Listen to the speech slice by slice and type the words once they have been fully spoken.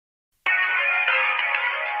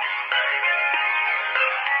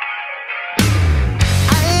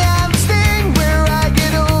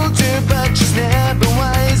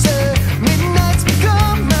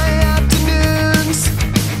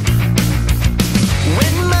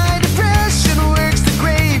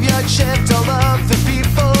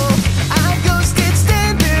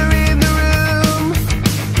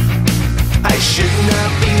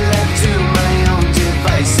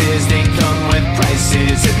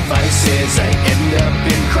choices, I end up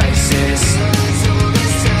in crisis.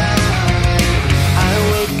 I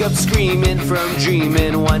wake up screaming from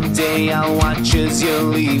dreaming. One day I'll watch as you're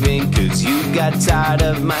leaving, 'cause you got tired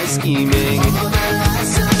of my scheming.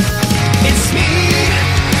 It's me,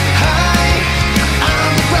 hi,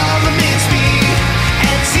 I'm the problem, it's me.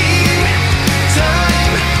 And tea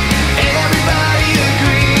time, everybody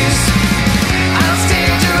agrees. I'll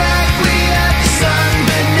stare directly at the sun,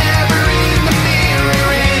 but never in the mirror.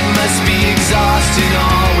 It must be exhausting,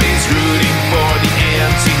 always rooting for the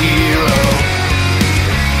anti-hero.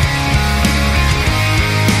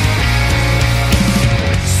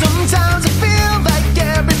 Sometimes I feel like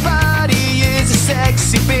everybody is a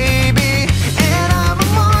sexy baby, and I'm a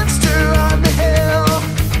monster on the hill.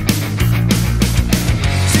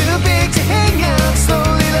 Too big to hang out,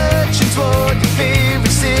 slowly lurching toward your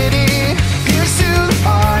favorite city. Pierced to the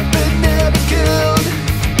heart, but never killed.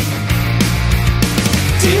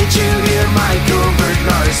 Did you hear my covert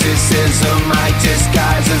narcissism? I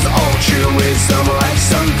disguise as altruism, like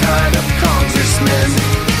some kind of congressman.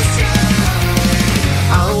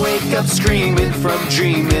 I'll wake up screaming from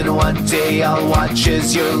dreaming. One day I'll watch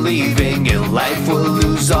as you're leaving, and life will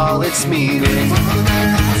lose all its meaning.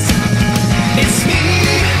 It's me,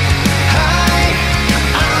 hi,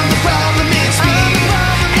 I'm the problem, it's me.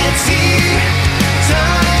 And tea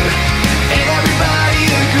time, everybody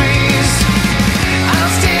agrees.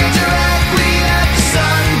 I'll stare directly at the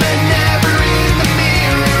sun, but never in the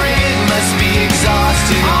mirror. It must be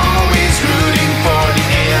exhausting, always rooting for the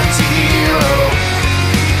anti-hero.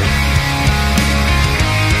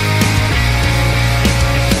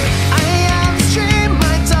 I have this dream,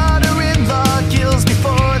 my daughter-in-law kills me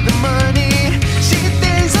for the money. She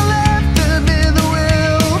thinks I left them in the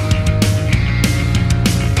will.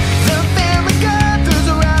 The family gathers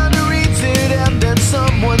around to read it, and then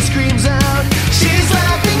someone screams out, she's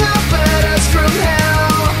laughing up at us from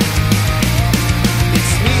hell.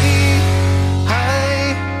 It's me,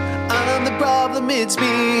 hi, I'm the problem, it's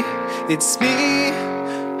me. It's me,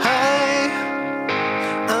 hi,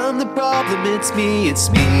 I'm the problem, it's me, it's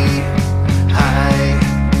me.